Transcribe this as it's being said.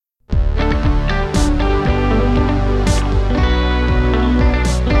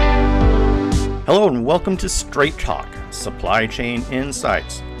Hello and welcome to Straight Talk, Supply Chain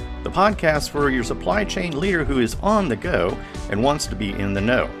Insights, the podcast for your supply chain leader who is on the go and wants to be in the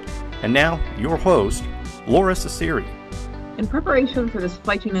know. And now, your host, Laura Ciceri. In preparation for the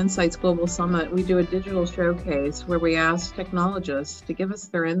Supply Chain Insights Global Summit, we do a digital showcase where we ask technologists to give us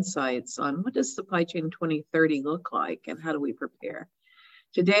their insights on what does Supply Chain 2030 look like and how do we prepare.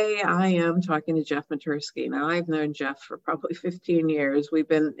 Today, I am talking to Jeff Metersky. Now, I've known Jeff for probably 15 years. We've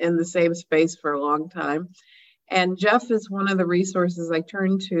been in the same space for a long time. And Jeff is one of the resources I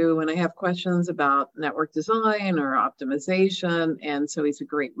turn to when I have questions about network design or optimization. And so he's a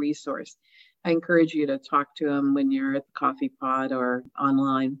great resource. I encourage you to talk to him when you're at the coffee pot or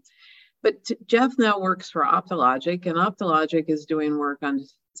online. But Jeff now works for OptiLogic, and OptiLogic is doing work on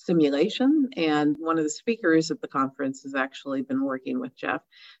simulation. And one of the speakers at the conference has actually been working with Jeff.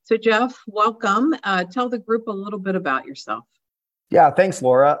 So Jeff, welcome. Tell the group a little bit about yourself. Yeah, thanks,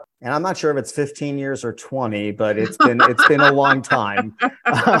 Laura. And I'm not sure if it's 15 years or 20, but it's been a long time.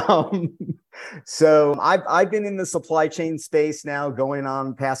 So I've been in the supply chain space now going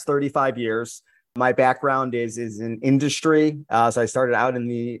on past 35 years. My background is in industry. So I started out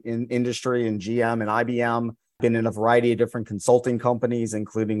in industry in GM and IBM. Been in a variety of different consulting companies,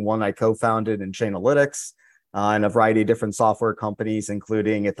 including one I co-founded in Chainalytics, and a variety of different software companies,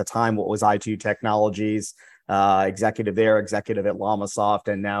 including at the time what was I2 Technologies, executive there, executive at LlamaSoft,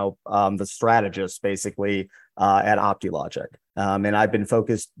 and now the strategist basically at OptiLogic. And I've been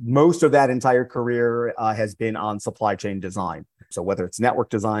focused, most of that entire career has been on supply chain design. So whether it's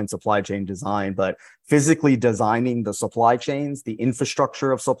network design, supply chain design, but physically designing the supply chains, the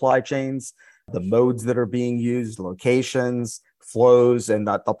infrastructure of supply chains, the modes that are being used, locations, flows, and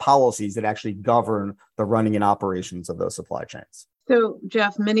the policies that actually govern the running and operations of those supply chains. So,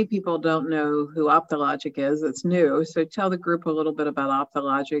 Jeff, many people don't know who OptiLogic is. It's new. So tell the group a little bit about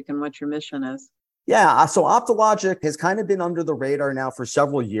OptiLogic and what your mission is. Yeah, so OptiLogic has kind of been under the radar now for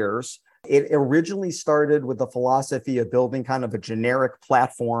several years. It originally started with the philosophy of building kind of a generic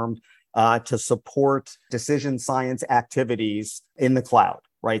platform to support decision science activities in the cloud,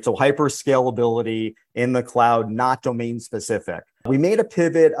 right? So hyper scalability in the cloud, not domain specific. We made a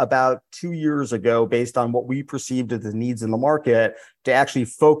pivot about 2 years ago based on what we perceived as the needs in the market to actually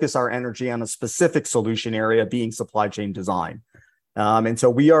focus our energy on a specific solution area, being supply chain design. And so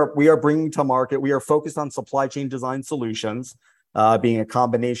we are bringing to market, we are focused on supply chain design solutions, being a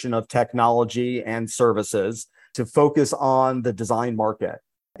combination of technology and services to focus on the design market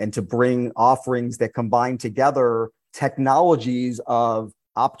and to bring offerings that combine together technologies of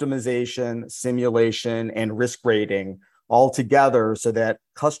optimization, simulation, and risk rating all together so that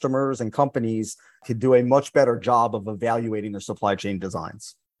customers and companies could do a much better job of evaluating their supply chain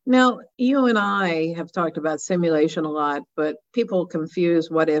designs. Now, you and I have talked about simulation a lot, but people confuse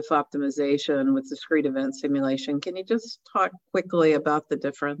what if optimization with discrete event simulation. Can you just talk quickly about the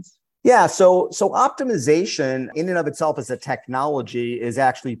difference? Yeah, so optimization in and of itself as a technology is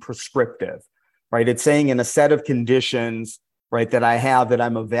actually prescriptive, right? It's saying in a set of conditions, right, that I have that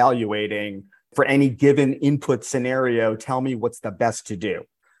I'm evaluating for any given input scenario, tell me what's the best to do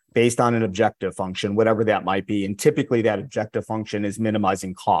based on an objective function, whatever that might be. And typically that objective function is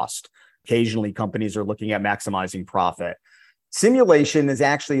minimizing cost. Occasionally companies are looking at maximizing profit. Simulation is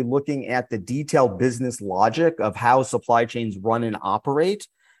actually looking at the detailed business logic of how supply chains run and operate.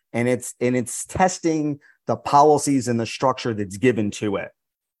 And it's testing the policies and the structure that's given to it.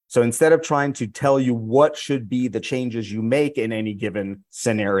 So instead of trying to tell you what should be the changes you make in any given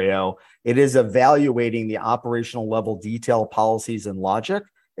scenario, it is evaluating the operational level detail, policies, and logic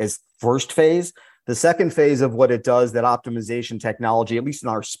as first phase. The second phase of what it does that optimization technology, at least in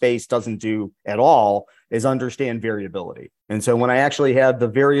our space, doesn't do at all, is understand variability. And so when I actually have the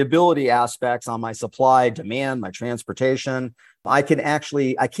variability aspects on my supply, demand, my transportation, I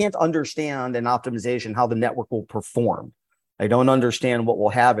can't understand in optimization how the network will perform. I don't understand what will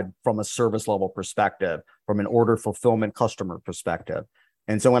happen from a service level perspective, from an order fulfillment customer perspective.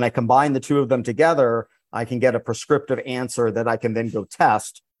 And so when I combine the two of them together, I can get a prescriptive answer that I can then go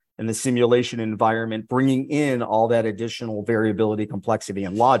test in the simulation environment, bringing in all that additional variability, complexity,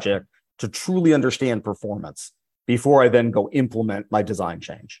 and logic to truly understand performance before I then go implement my design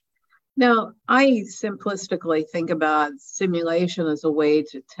change. Now, I simplistically think about simulation as a way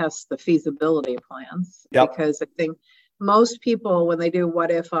to test the feasibility of plans, because I think most people, when they do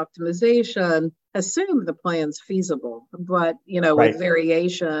what if optimization, assume the plan's feasible. But, right, with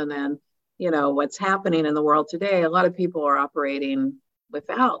variation and, what's happening in the world today, a lot of people are operating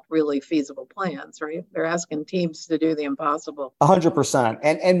without really feasible plans, right? They're asking teams to do the impossible. 100%.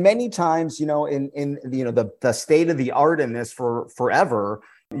 And many times, in the state of the art in this for forever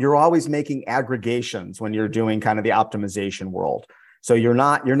You're always making aggregations when you're doing kind of the optimization world. So you're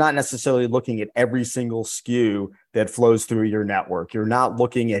not necessarily looking at every single SKU that flows through your network. You're not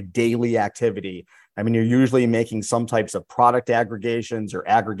looking at daily activity. I mean, you're usually making some types of product aggregations or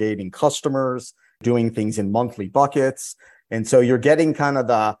aggregating customers, doing things in monthly buckets. And so you're getting kind of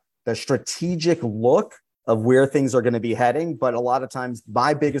the strategic look of where things are going to be heading. But a lot of times,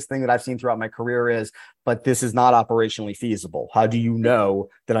 my biggest thing that I've seen throughout my career is, but this is not operationally feasible. How do you know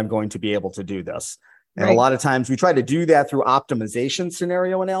that I'm going to be able to do this? And a lot of times we try to do that through optimization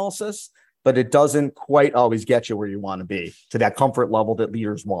scenario analysis, but it doesn't quite always get you where you want to be, to that comfort level that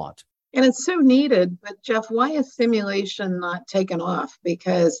leaders want. And it's so needed. But Jeff, why is simulation not taken off?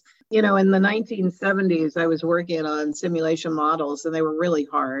 Because, in the 1970s, I was working on simulation models and they were really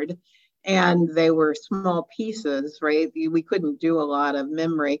hard. And they were small pieces, right? We couldn't do a lot of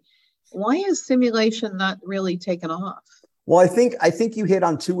memory. Why is simulation not really taken off? Well, I think you hit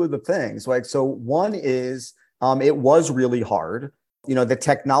on two of the things, right? So one is it was really hard. The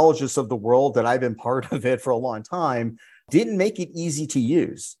technologists of the world that I've been part of it for a long time didn't make it easy to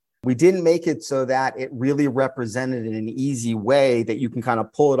use. We didn't make it so that it really represented in an easy way that you can kind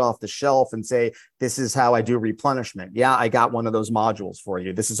of pull it off the shelf and say, this is how I do replenishment. Yeah, I got one of those modules for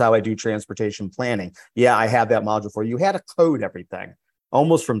you. This is how I do transportation planning. Yeah, I have that module for you. You had to code everything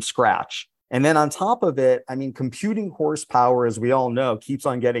almost from scratch. And then on top of it, I mean, computing horsepower, as we all know, keeps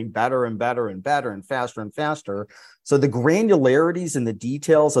on getting better and better and better and faster. So the granularities and the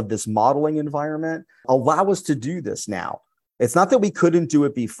details of this modeling environment allow us to do this now. It's not that we couldn't do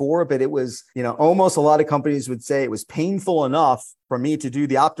it before, but it was, almost a lot of companies would say it was painful enough for me to do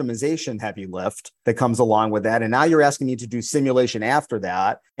the optimization heavy lift that comes along with that. And now you're asking me to do simulation after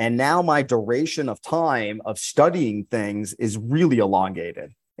that. And now my duration of time of studying things is really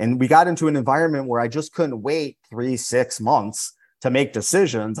elongated. And we got into an environment where I just couldn't wait 3-6 months to make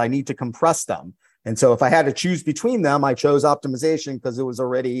decisions. I need to compress them. And so if I had to choose between them, I chose optimization because it was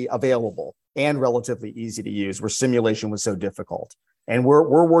already available and relatively easy to use, where simulation was so difficult. And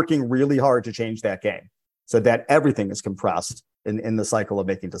we're working really hard to change that game so that everything is compressed in the cycle of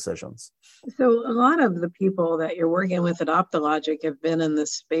making decisions. So a lot of the people that you're working with at OptiLogic have been in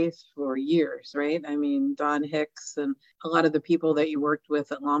this space for years, right? I mean, Don Hicks and a lot of the people that you worked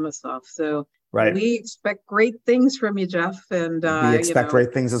with at Lamasoft. So right. We expect great things from you, Jeff. And we expect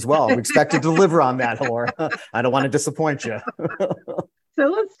great things as well. We expect to deliver on that, Laura. I don't want to disappoint you. So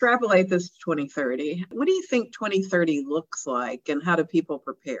let's extrapolate this to 2030. What do you think 2030 looks like, and how do people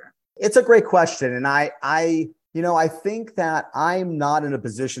prepare? It's a great question. And I think that I'm not in a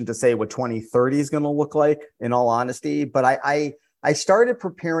position to say what 2030 is going to look like, in all honesty. But I started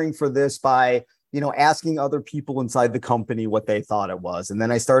preparing for this by asking other people inside the company what they thought it was. And then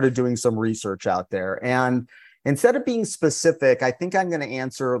I started doing some research out there. And instead of being specific, I think I'm going to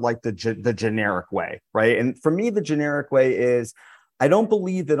answer like the generic way, right? And for me, the generic way is I don't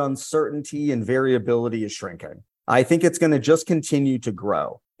believe that uncertainty and variability is shrinking. I think it's going to just continue to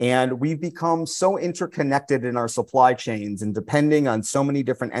grow. And we've become so interconnected in our supply chains and depending on so many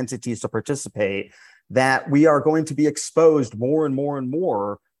different entities to participate that we are going to be exposed more and more and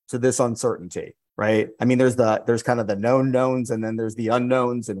more to this uncertainty, right? I mean, there's kind of the known knowns and then there's the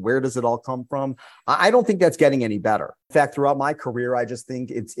unknowns, and where does it all come from? I don't think that's getting any better. In fact, throughout my career, I just think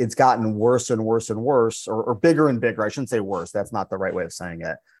it's gotten worse and worse and worse, or bigger and bigger. I shouldn't say worse. That's not the right way of saying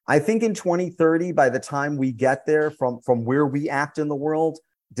it. I think in 2030, by the time we get there from where we act in the world,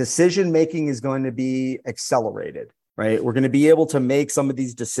 decision-making is going to be accelerated, right? We're going to be able to make some of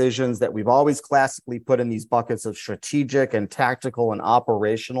these decisions that we've always classically put in these buckets of strategic and tactical and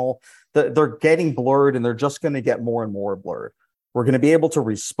operational. They're getting blurred, and they're just going to get more and more blurred. We're going to be able to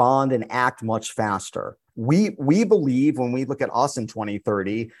respond and act much faster. We believe, when we look at us in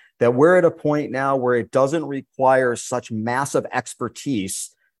 2030, that we're at a point now where it doesn't require such massive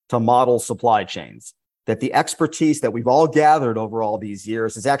expertise to model supply chains, that the expertise that we've all gathered over all these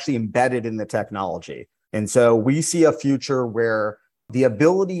years is actually embedded in the technology. And so we see a future where the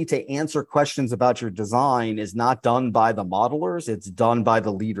ability to answer questions about your design is not done by the modelers, it's done by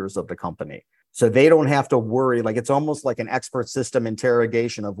the leaders of the company. So they don't have to worry. Like, it's almost like an expert system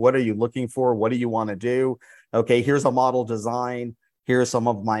interrogation of what are you looking for? What do you want to do? Okay, here's a model design. Here's some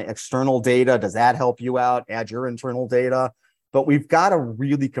of my external data. Does that help you out? Add your internal data. But we've got to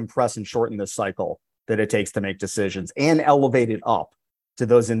really compress and shorten this cycle that it takes to make decisions and elevate it up to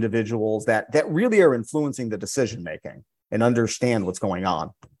those individuals that really are influencing the decision making and understand what's going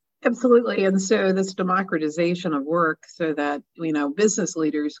on. Absolutely. And so this democratization of work so that, business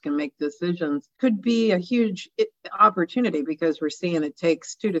leaders can make decisions could be a huge opportunity, because we're seeing it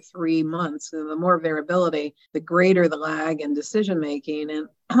takes 2 to 3 months. And the more variability, the greater the lag in decision making. And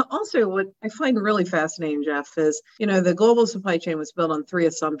also what I find really fascinating, Jeff, is, the global supply chain was built on three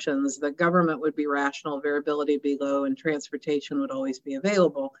assumptions. The government would be rational, variability would be low, and transportation would always be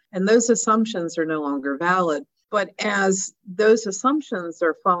available. And those assumptions are no longer valid. But as those assumptions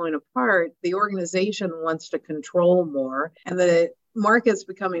are falling apart, the organization wants to control more, and the market's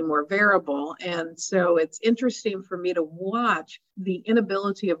becoming more variable. And so it's interesting for me to watch the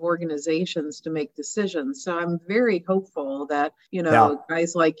inability of organizations to make decisions. So I'm very hopeful that,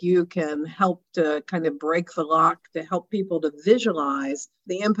 guys like you can help to kind of break the lock, to help people to visualize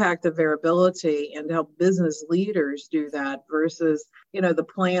the impact of variability and help business leaders do that versus, the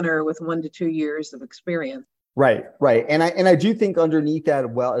planner with 1 to 2 years of experience. Right. And I do think underneath that,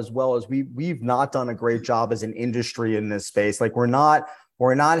 as well as we've not done a great job as an industry in this space. Like we're not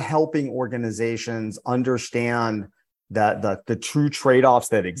helping organizations understand the true trade-offs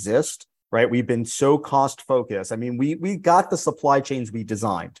that exist. Right. We've been so cost focused. I mean, we got the supply chains we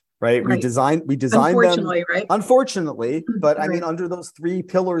designed. Right. We designed unfortunately, them. Right. Unfortunately, but I Right. mean, under those three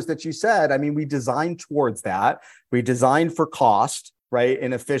pillars that you said, I mean, we designed towards that. We designed for cost, right,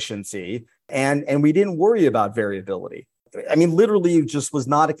 and efficiency. And we didn't worry about variability. I mean, literally, it just was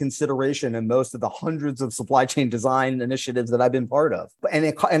not a consideration in most of the hundreds of supply chain design initiatives that I've been part of. And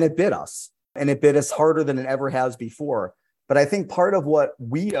it bit us. And it bit us harder than it ever has before. But I think part of what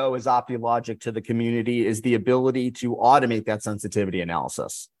we owe as OptiLogic to the community is the ability to automate that sensitivity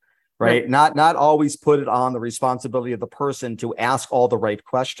analysis, right? Not always put it on the responsibility of the person to ask all the right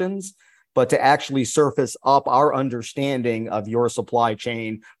questions, but to actually surface up our understanding of your supply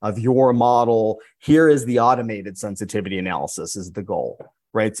chain, of your model. Here is the automated sensitivity analysis is the goal,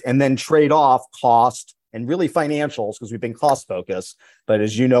 right? And then trade off cost and really financials, because we've been cost focused. But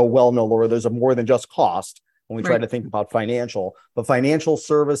as you know, Laura, there's more than just cost when we try to think about but financial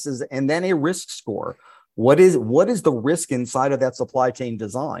services, and then a risk score. What is the risk inside of that supply chain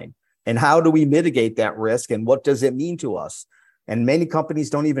design? And how do we mitigate that risk? And what does it mean to us? And many companies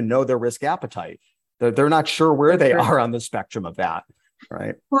don't even know their risk appetite. They're not sure where they are on the spectrum of that,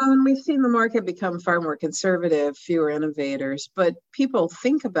 right? Well, and we've seen the market become far more conservative, fewer innovators, but people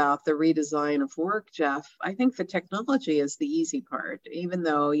think about the redesign of work, Jeff. I think the technology is the easy part, even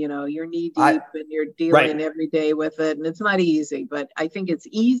though, you're knee deep and you're dealing every day with it, and it's not easy, but I think it's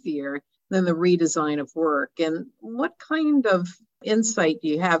easier than the redesign of work. And what kind of insight do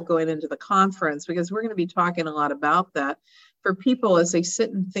you have going into the conference? Because we're going to be talking a lot about that. For people as they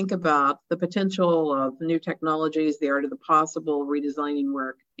sit and think about the potential of new technologies, the art of the possible, redesigning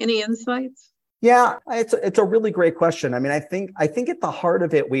work. Any insights? Yeah, it's a really great question. I mean, I think at the heart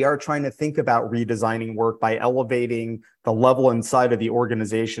of it, we are trying to think about redesigning work by elevating the level inside of the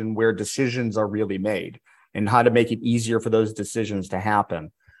organization where decisions are really made and how to make it easier for those decisions to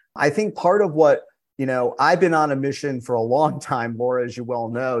happen. I think part of what, I've been on a mission for a long time, Laura, as you well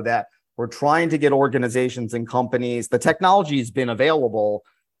know, that we're trying to get organizations and companies, the technology has been available,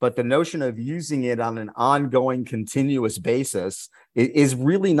 but the notion of using it on an ongoing, continuous basis is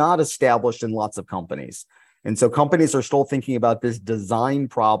really not established in lots of companies. And so companies are still thinking about this design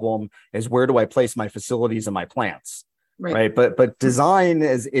problem as where do I place my facilities and my plants, right? But design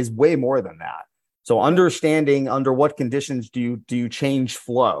is way more than that. So understanding under what conditions do you change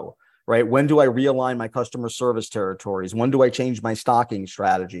flow, right? When do I realign my customer service territories? When do I change my stocking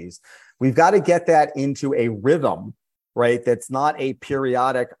strategies? We've got to get that into a rhythm, right? That's not a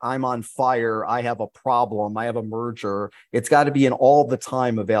periodic, I'm on fire, I have a problem, I have a merger. It's got to be an all the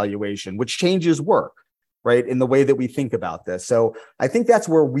time evaluation, which changes work, right? In the way that we think about this. So I think that's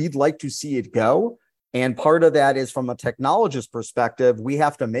where we'd like to see it go. And part of that is from a technologist perspective, we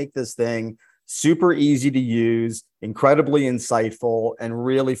have to make this thing super easy to use, incredibly insightful, and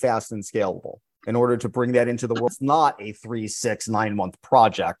really fast and scalable in order to bring that into the world. It's not a 3, 6, 9 month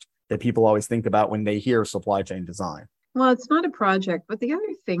project that people always think about when they hear supply chain design. Well, it's not a project, but the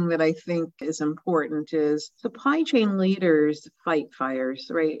other thing that I think is important is supply chain leaders fight fires,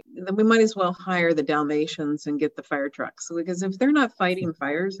 right? Then we might as well hire the Dalmatians and get the fire trucks, because if they're not fighting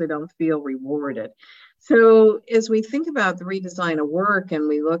fires, they don't feel rewarded. So as we think about the redesign of work and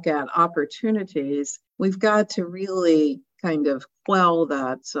we look at opportunities, we've got to really kind of quell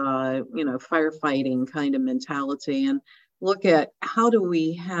that, firefighting kind of mentality and look at how do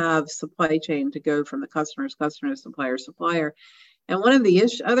we have supply chain to go from the customer, supplier. And one of the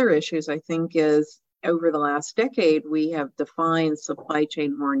other issues, I think, is over the last decade, we have defined supply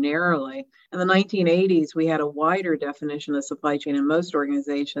chain more narrowly. In the 1980s, we had a wider definition of supply chain in most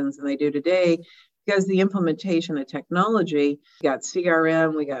organizations than they do today, because the implementation of technology, we got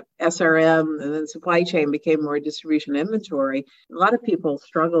CRM, we got SRM, and then supply chain became more distribution inventory. A lot of people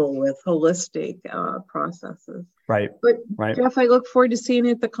struggle with holistic processes. Right. But right. Jeff, I look forward to seeing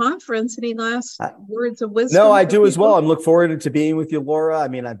you at the conference. Any last words of wisdom? No, I do as well. I'm looking forward to being with you, Laura. I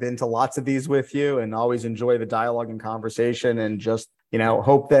mean, I've been to lots of these with you and always enjoy the dialogue and conversation, and just,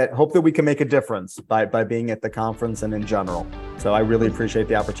 hope that we can make a difference by being at the conference and in general. So I really appreciate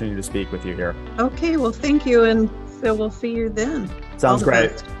the opportunity to speak with you here. Okay, well, thank you. And so we'll see you then. Sounds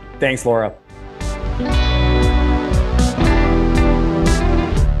great. Thanks, Laura.